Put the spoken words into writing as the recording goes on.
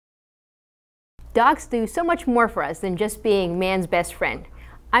Dogs do so much more for us than just being man's best friend.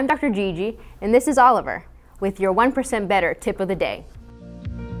 I'm Dr. Gigi, and this is Oliver with your 1% Better tip of the day.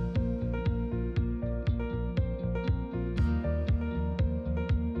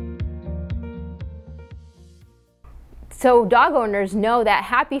 So dog owners know that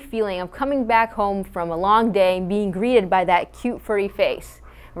happy feeling of coming back home from a long day and being greeted by that cute furry face,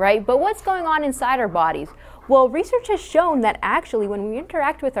 right? But what's going on inside our bodies? Well, research has shown that actually when we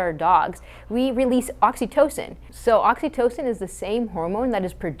interact with our dogs, we release oxytocin. So oxytocin is the same hormone that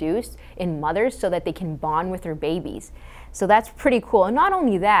is produced in mothers so that they can bond with their babies. So that's pretty cool. And not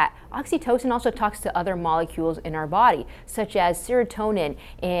only that, oxytocin also talks to other molecules in our body, such as serotonin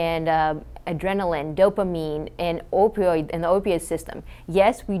and adrenaline, dopamine, and the opioid system.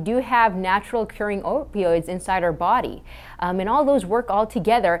 Yes, we do have natural curing opioids inside our body. And all those work all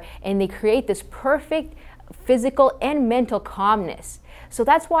together and they create this perfect physical and mental calmness. So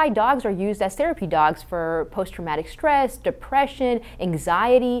that's why dogs are used as therapy dogs for post-traumatic stress, depression,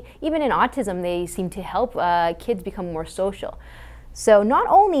 anxiety. Even in autism, they seem to help kids become more social. So not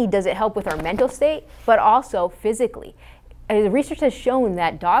only does it help with our mental state, but also physically. Research has shown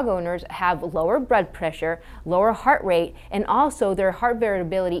that dog owners have lower blood pressure, lower heart rate, and also their heart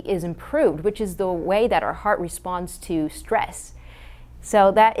variability is improved, which is the way that our heart responds to stress.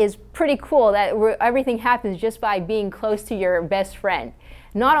 So that is pretty cool that everything happens just by being close to your best friend.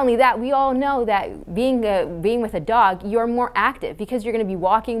 Not only that, we all know that being with a dog, you're more active because you're going to be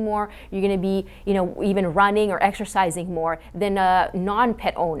walking more, you're going to be, even running or exercising more than a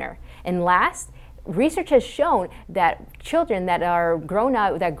non-pet owner. And last, research has shown that children that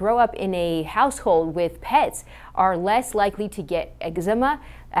grow up in a household with pets are less likely to get eczema,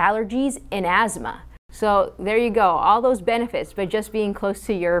 allergies, and asthma. So there you go, all those benefits by just being close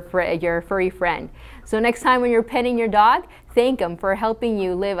to your furry friend. So next time when you're petting your dog, thank them for helping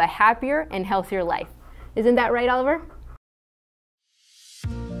you live a happier and healthier life. Isn't that right, Oliver?